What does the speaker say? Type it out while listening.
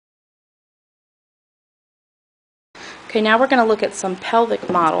Okay, now we're going to look at some pelvic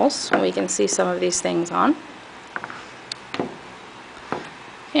models so we can see some of these things on.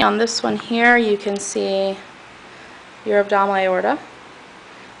 Okay, on this one here you can see your abdominal aorta,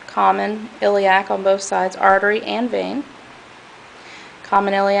 common iliac on both sides, artery and vein.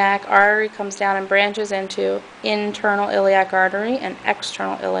 Common iliac artery comes down and branches into internal iliac artery and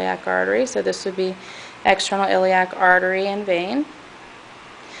external iliac artery. So this would be external iliac artery and vein.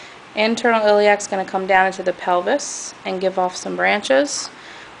 Internal iliac is going to come down into the pelvis and give off some branches.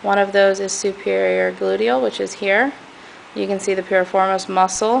 One of those is superior gluteal, which is here. You can see the piriformis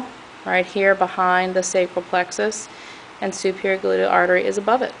muscle right here behind the sacral plexus, and superior gluteal artery is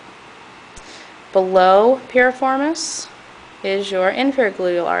above it. Below piriformis is your inferior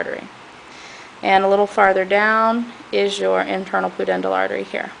gluteal artery, and a little farther down is your internal pudendal artery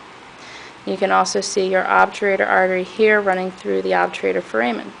here. You can also see your obturator artery here running through the obturator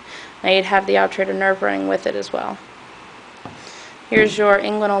foramen. Now you'd have the obturator nerve running with it as well. Here's your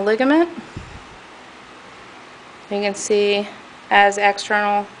inguinal ligament. You can see as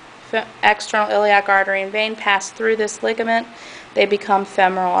external iliac artery and vein pass through this ligament, they become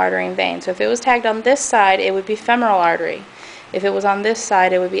femoral artery and vein. So if it was tagged on this side, it would be femoral artery. If it was on this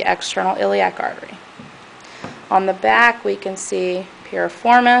side, it would be external iliac artery. On the back, we can see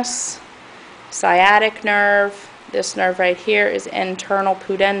piriformis, sciatic nerve. This nerve right here is internal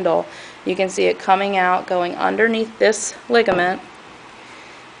pudendal. You can see it coming out, going underneath this ligament,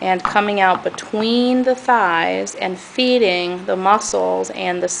 and coming out between the thighs and feeding the muscles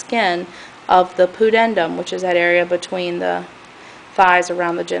and the skin of the pudendum, which is that area between the thighs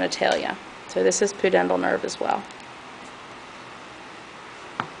around the genitalia. So this is pudendal nerve as well.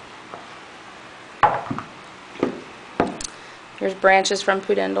 Here's branches from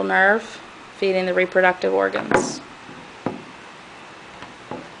pudendal nerve feeding the reproductive organs.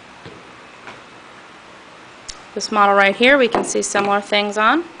 This model right here, we can see similar things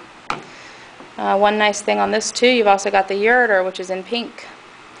on. One nice thing on this too, you've also got the ureter, which is in pink.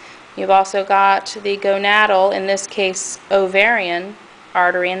 You've also got the gonadal, in this case ovarian,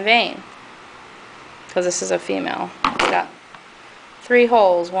 artery and vein, because this is a female. It's got 3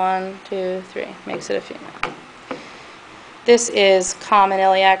 holes, 1, 2, 3, makes it a female. This is common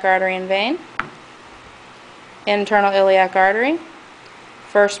iliac artery and vein, internal iliac artery,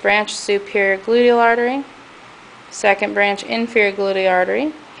 first branch superior gluteal artery, second branch inferior gluteal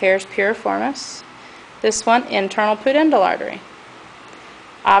artery. Here's piriformis. This one, internal pudendal artery.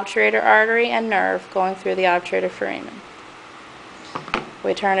 Obturator artery and nerve going through the obturator foramen.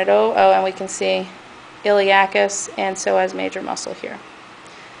 We turn it over, and we can see iliacus and psoas major muscle here.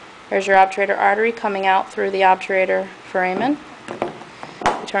 There's your obturator artery coming out through the obturator foramen.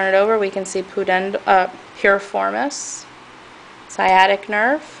 We turn it over, we can see piriformis, sciatic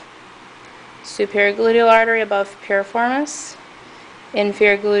nerve, superior gluteal artery above piriformis,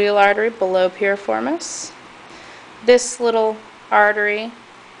 inferior gluteal artery below piriformis. This little artery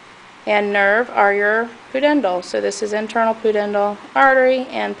and nerve are your pudendal. So this is internal pudendal artery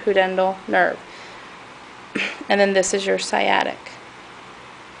and pudendal nerve. And then this is your sciatic.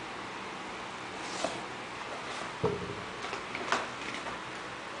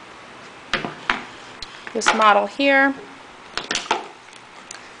 This model here,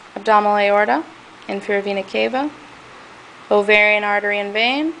 abdominal aorta, inferior vena cava, ovarian artery and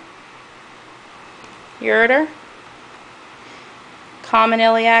vein, ureter, common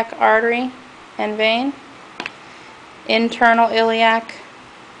iliac artery and vein, internal iliac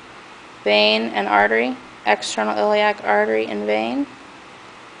vein and artery, external iliac artery and vein.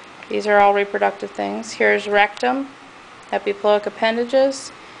 These are all reproductive things. Here's rectum, epiploic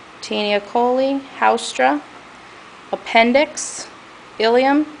appendages, tinea coli, haustra, appendix,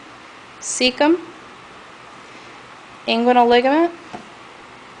 ileum, cecum, inguinal ligament,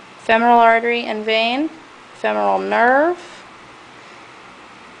 femoral artery and vein, femoral nerve,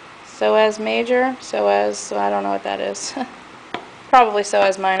 psoas major, psoas, I don't know what that is. Probably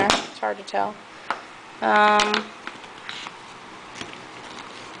psoas minor, it's hard to tell.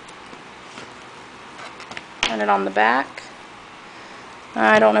 Turn it on the back.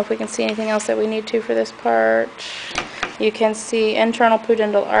 I don't know if we can see anything else that we need to for this part. You can see internal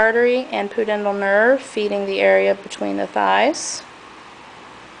pudendal artery and pudendal nerve feeding the area between the thighs.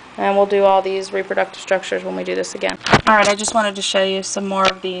 And we'll do all these reproductive structures when we do this again. Alright, I just wanted to show you some more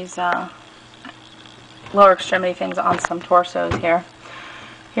of these lower extremity things on some torsos here.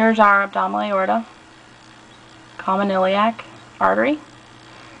 Here's our abdominal aorta, common iliac artery,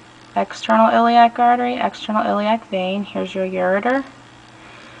 external iliac artery, external iliac vein. Here's your ureter.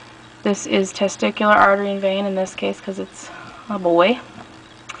 This is testicular artery and vein in this case because it's a boy.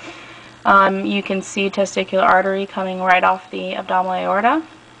 You can see testicular artery coming right off the abdominal aorta.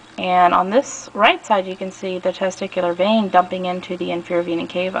 And on this right side, you can see the testicular vein dumping into the inferior vena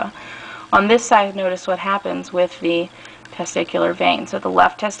cava. On this side, notice what happens with the testicular vein. So the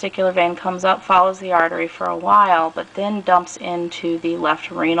left testicular vein comes up, follows the artery for a while, but then dumps into the left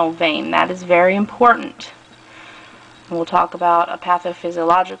renal vein. That is very important. And we'll talk about a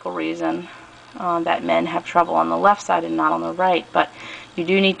pathophysiological reason that men have trouble on the left side and not on the right. But you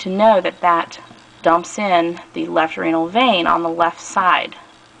do need to know that that dumps in the left renal vein on the left side.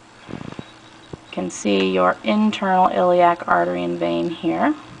 You can see your internal iliac artery and vein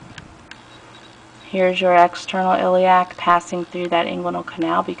here. Here's your external iliac passing through that inguinal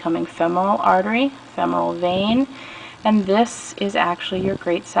canal, becoming femoral artery, femoral vein, and this is actually your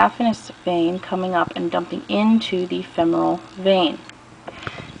great saphenous vein coming up and dumping into the femoral vein.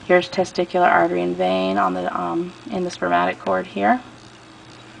 Here's testicular artery and vein on the in the spermatic cord here.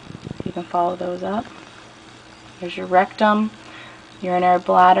 You can follow those up. Here's your rectum, urinary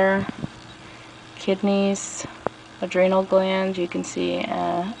bladder, kidneys, adrenal glands. You can see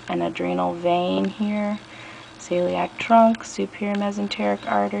an adrenal vein here, celiac trunk, superior mesenteric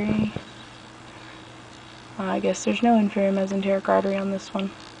artery. I guess there's no inferior mesenteric artery on this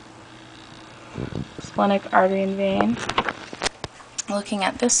one. Splenic artery and vein. Looking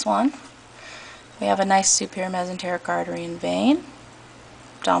at this one, we have a nice superior mesenteric artery and vein,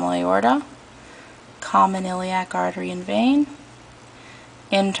 abdominal aorta, common iliac artery and vein,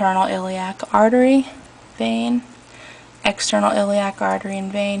 internal iliac artery, vein, external iliac artery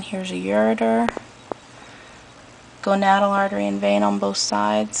and vein. Here's a ureter, gonadal artery and vein on both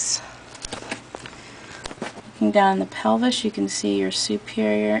sides. Looking down in the pelvis, you can see your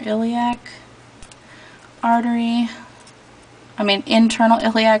superior iliac artery, internal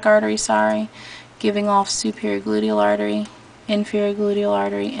iliac artery, giving off superior gluteal artery, inferior gluteal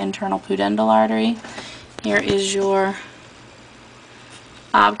artery, internal pudendal artery. Here is your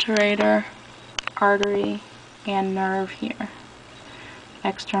obturator artery and nerve here.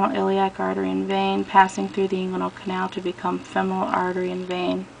 External iliac artery and vein passing through the inguinal canal to become femoral artery and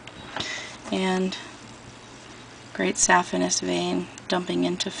vein. And great saphenous vein dumping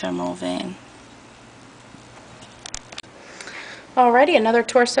into femoral vein. Alrighty, another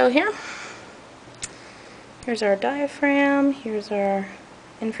torso here. Here's our diaphragm, here's our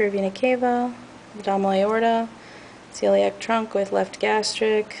inferior vena cava, abdominal aorta, celiac trunk with left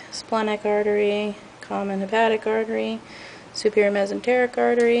gastric, splenic artery, common hepatic artery, superior mesenteric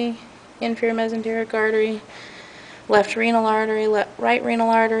artery, inferior mesenteric artery, left renal artery, right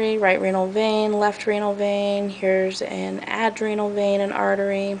renal vein, left renal vein. Here's an adrenal vein and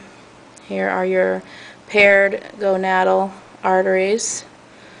artery. Here are your paired gonadal arteries,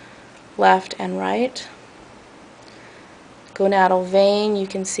 left and right. Gonadal vein, you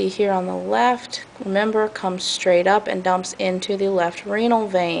can see here on the left, remember, comes straight up and dumps into the left renal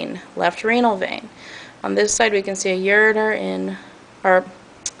vein. Left renal vein. On this side we can see a ureter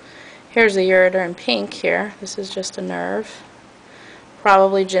here's the ureter in pink here. This is just a nerve.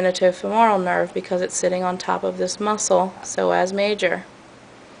 Probably genitofemoral nerve because it's sitting on top of this muscle, psoas major.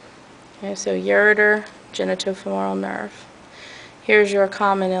 Okay, so ureter, genitofemoral nerve. Here's your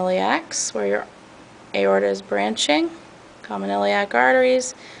common iliacs where your aorta is branching. Common iliac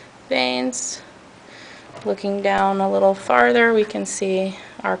arteries, veins. Looking down a little farther, we can see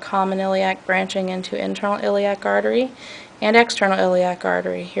our common iliac branching into internal iliac artery and external iliac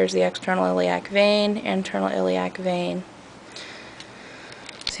artery. Here's the external iliac vein, internal iliac vein.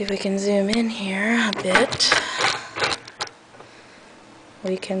 See if we can zoom in here a bit.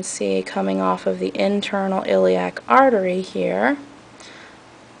 We can see coming off of the internal iliac artery here,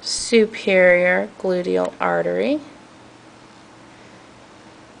 superior gluteal artery.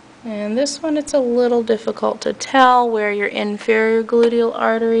 And this one, it's a little difficult to tell where your inferior gluteal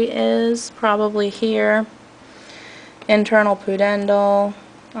artery is, probably here. Internal pudendal,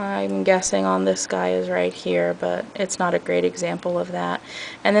 I'm guessing on this guy is right here, but it's not a great example of that.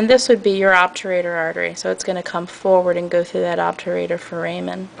 And then this would be your obturator artery, so it's going to come forward and go through that obturator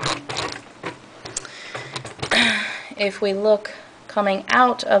foramen. If we look coming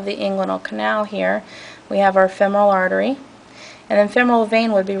out of the inguinal canal here, we have our femoral artery. And then femoral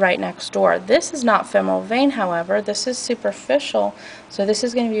vein would be right next door. This is not femoral vein, however. This is superficial, so this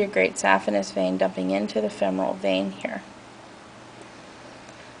is going to be your great saphenous vein dumping into the femoral vein here.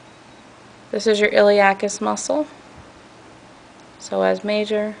 This is your iliacus muscle, psoas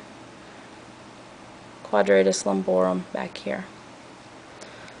major, quadratus lumborum back here.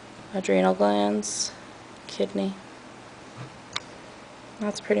 Adrenal glands, kidney.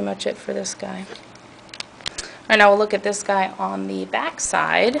 That's pretty much it for this guy. right, now we'll look at this guy on the back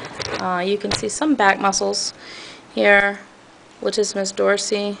side. You can see some back muscles here. Latissimus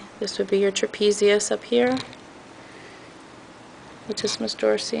dorsi. This would be your trapezius up here. Latissimus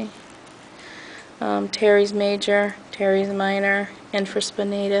dorsi. Teres major, teres minor,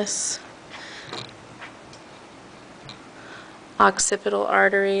 infraspinatus. Occipital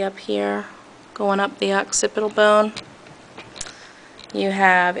artery up here, going up the occipital bone. You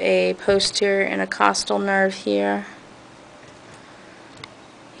have a posterior intercostal nerve here.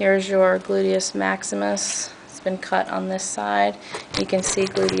 Here's your gluteus maximus. It's been cut on this side. You can see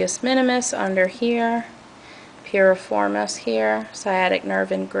gluteus minimus under here, piriformis here, sciatic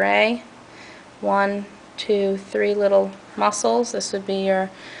nerve in gray. 1, 2, 3 little muscles. This would be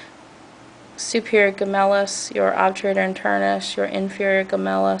your superior gemellus, your obturator internus, your inferior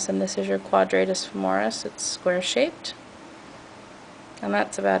gemellus, and this is your quadratus femoris. It's square shaped. And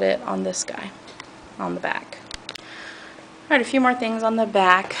that's about it on this guy, on the back. Alright, a few more things on the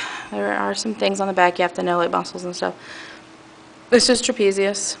back. There are some things on the back you have to know, like muscles and stuff. This is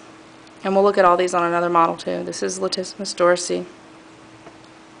trapezius, and we'll look at all these on another model too. This is latissimus dorsi,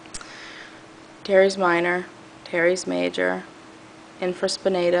 teres minor, teres major,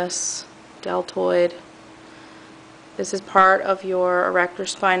 infraspinatus, deltoid. This is part of your erector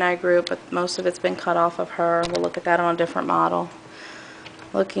spinae group, but most of it's been cut off of her. We'll look at that on a different model.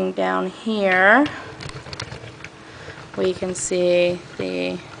 Looking down here, we can see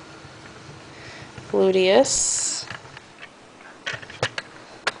the gluteus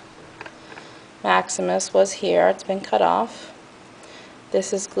maximus was here. It's been cut off.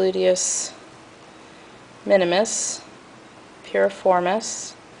 This is gluteus minimus,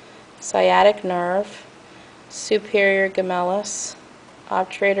 piriformis, sciatic nerve, superior gemellus,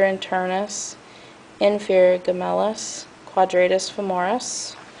 obturator internus, inferior gemellus, quadratus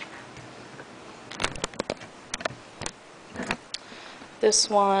femoris. This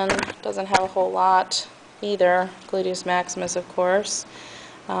one doesn't have a whole lot either, gluteus maximus of course.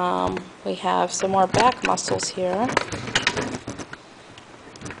 We have some more back muscles here.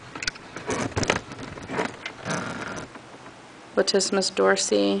 Latissimus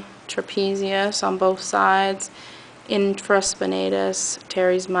dorsi, trapezius on both sides, infraspinatus,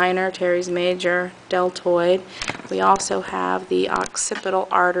 teres minor, teres major, deltoid. We also have the occipital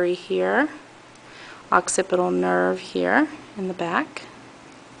artery here, occipital nerve here in the back.